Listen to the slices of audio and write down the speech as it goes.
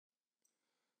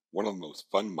One of the most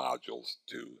fun modules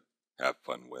to have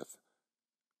fun with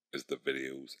is the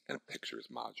Videos and Pictures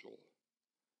module.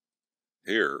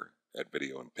 Here at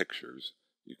Video and Pictures,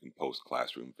 you can post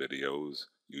classroom videos,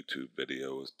 YouTube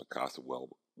videos, Picasso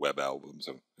web albums,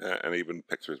 and even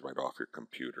pictures right off your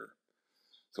computer.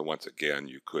 So once again,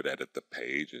 you could edit the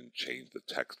page and change the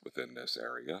text within this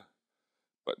area,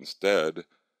 but instead,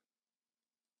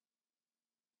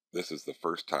 this is the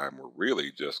first time we're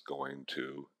really just going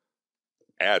to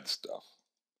add stuff.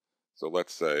 So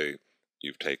let's say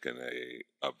you've taken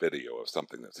a video of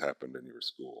something that's happened in your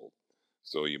school.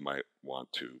 So you might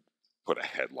want to put a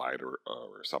headline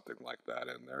or something like that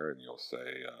in there, and you'll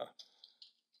say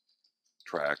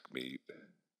track meet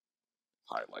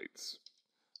highlights.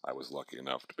 I was lucky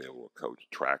enough to be able to coach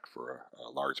track for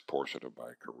a large portion of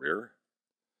my career,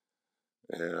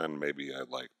 and maybe I'd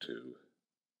like to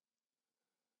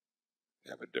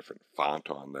have a different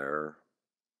font on there.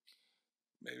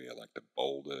 Maybe I'd like to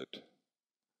bold it,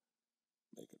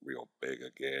 make it real big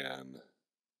again.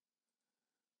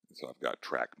 And so I've got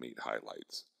track meet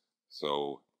highlights.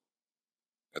 So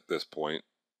at this point,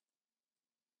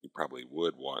 you probably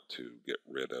would want to get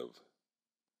rid of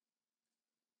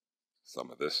some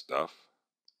of this stuff.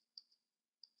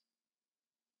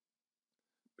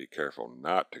 Be careful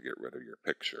not to get rid of your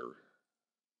picture.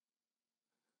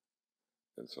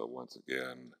 And so once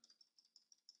again,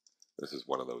 this is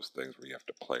one of those things where you have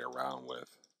to play around with.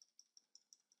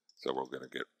 So we're going to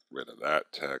get rid of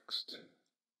that text.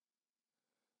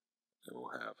 And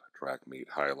we'll have track meet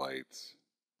highlights.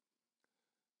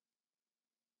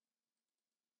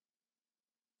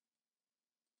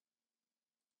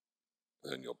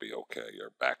 Then you'll be okay.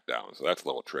 You're back down. So that's a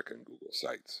little trick in Google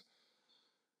Sites.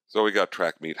 So we got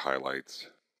track meet highlights,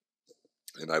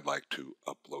 and I'd like to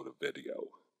upload a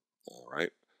video. All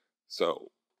right.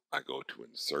 So I go to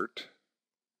insert,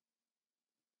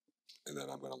 and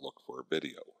then I'm going to look for a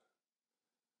video.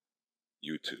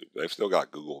 YouTube. They've still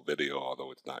got Google Video,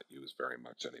 although it's not used very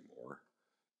much anymore.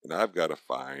 And I've got to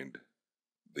find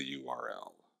the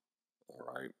URL.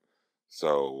 All right.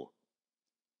 So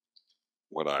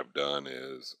what I've done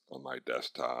is on my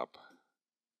desktop,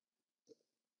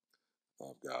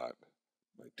 I've got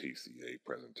my TCEA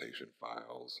presentation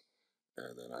files,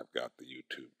 and then I've got the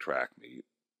YouTube track meet.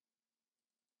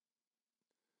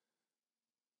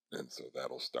 And so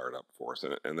that'll start up for us,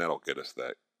 and that'll get us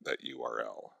that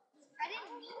URL.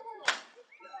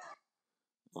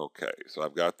 Okay, so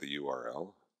I've got the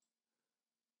URL.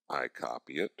 I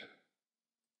copy it,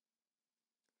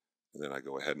 and then I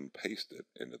go ahead and paste it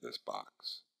into this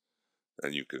box.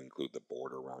 And you can include the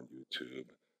border around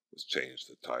YouTube. Let's change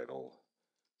the title.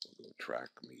 We'll go track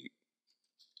meet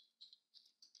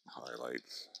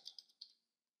highlights,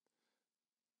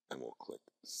 and we'll click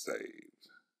save.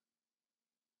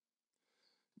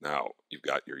 Now you've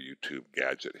got your YouTube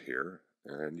gadget here,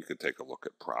 and you can take a look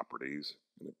at properties,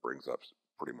 and it brings up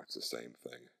pretty much the same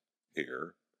thing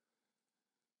here.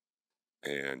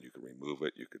 And you can remove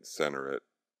it, you can center it,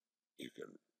 you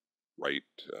can write,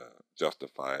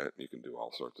 justify it, you can do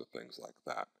all sorts of things like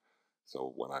that.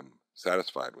 So when I'm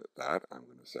satisfied with that, I'm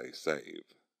going to say save.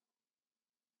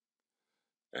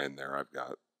 And there I've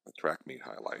got the track meet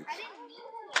highlights.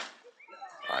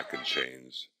 I can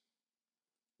change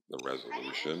the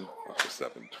resolution up to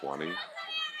 720. And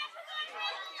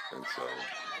so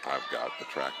I've got the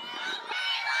track meet here.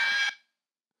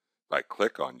 If I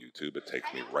click on YouTube, it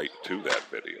takes me right to that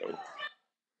video.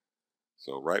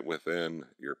 So right within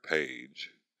your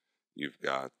page, you've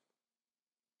got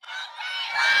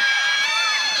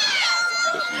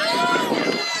this YouTube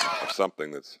video of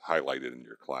something that's highlighted in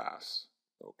your class.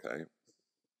 Okay,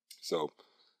 so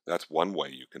that's one way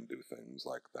you can do things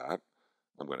like that.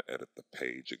 I'm going to edit the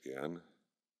page again,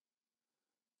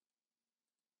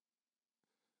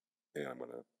 and I'm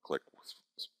going to click,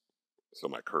 so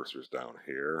my cursor's down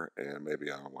here, and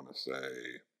maybe I want to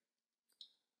say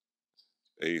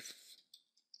 8th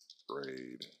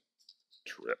grade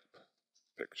trip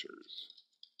pictures.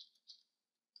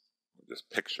 Just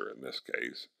picture in this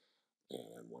case,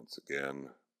 and once again,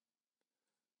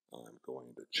 I'm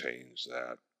going to change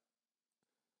that.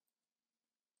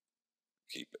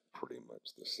 Keep it pretty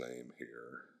much the same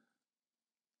here.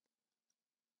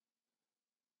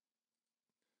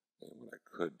 And what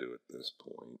I could do at this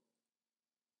point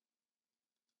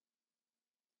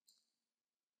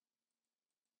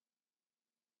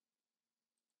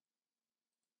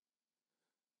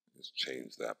is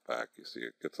change that back. You see,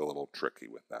 it gets a little tricky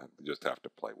with that. You just have to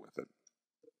play with it.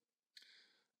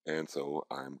 And so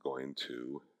I'm going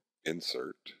to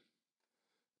insert,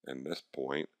 and at this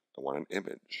point, I want an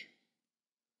image.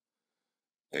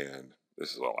 And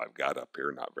This is all I've got up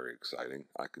here, not very exciting.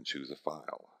 I can choose a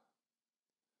file.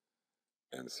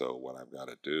 And so what I've got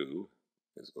to do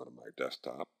is go to my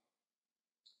desktop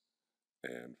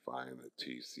and find the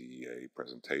TCEA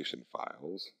presentation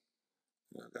files.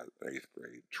 And I've got 8th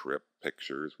grade trip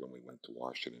pictures when we went to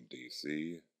Washington,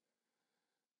 D.C.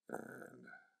 And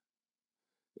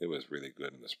it was really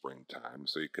good in the springtime,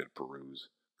 so you could peruse,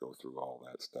 go through all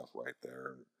that stuff right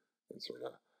there, and sort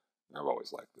of, I've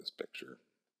always liked this picture.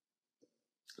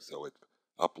 So it's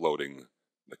uploading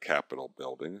the Capitol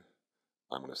building.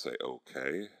 I'm going to say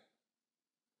OK.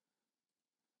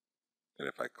 And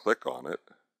if I click on it,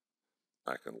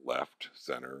 I can left,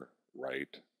 center,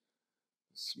 right,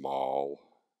 small,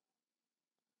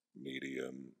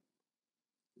 medium,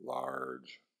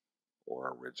 large,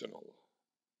 or original.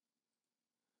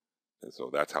 And so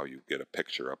that's how you get a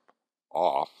picture up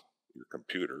off your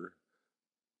computer.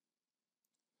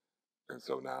 And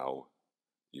so now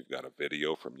you've got a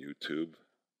video from YouTube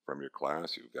from your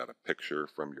class. You've got a picture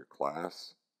from your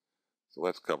class. So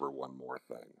let's cover one more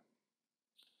thing.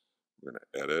 We're going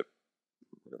to edit.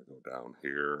 We're going to go down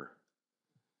here.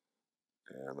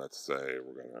 And let's say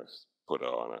we're going to put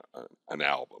on an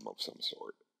album of some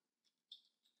sort.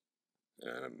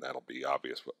 And that'll be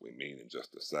obvious what we mean in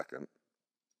just a second.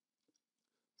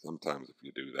 Sometimes if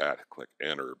you do that, click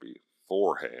enter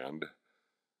beforehand.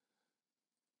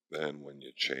 Then when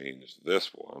you change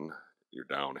this one, you're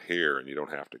down here and you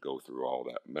don't have to go through all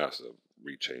that mess of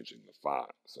rechanging the font.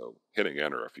 So hitting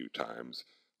enter a few times,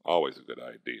 always a good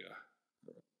idea.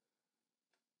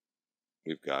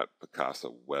 We've got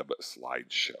Picasa Web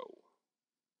Slideshow.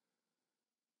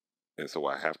 And so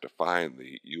I have to find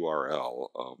the URL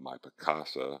of my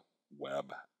Picasa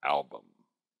web album,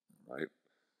 right?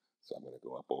 So I'm going to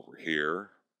go up over here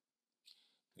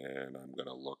and I'm going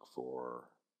to look for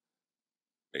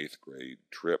 8th grade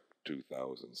trip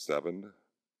 2007.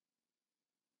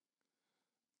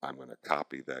 I'm going to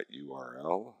copy that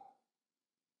URL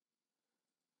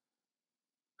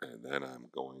and then I'm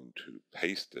going to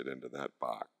paste it into that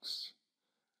box.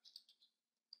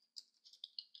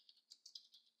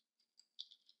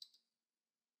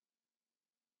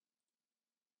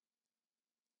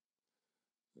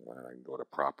 And I can go to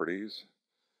properties,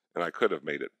 and I could have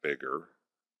made it bigger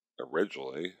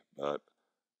originally, but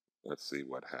let's see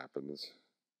what happens.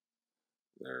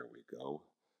 There we go.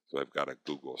 So I've got a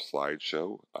Google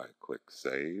slideshow. I click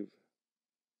save.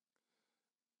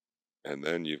 And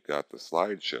then you've got the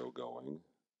slideshow going,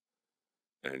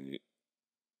 and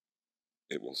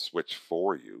it will switch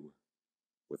for you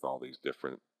with all these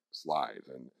different slides.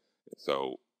 And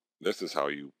so this is how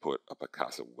you put a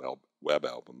Picasa web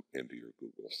album into your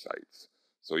Google Sites.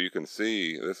 So you can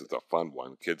see this is a fun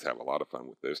one. Kids have a lot of fun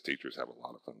with this. Teachers have a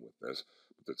lot of fun with this.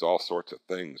 But there's all sorts of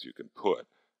things you can put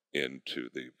into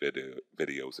the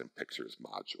videos and pictures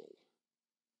module.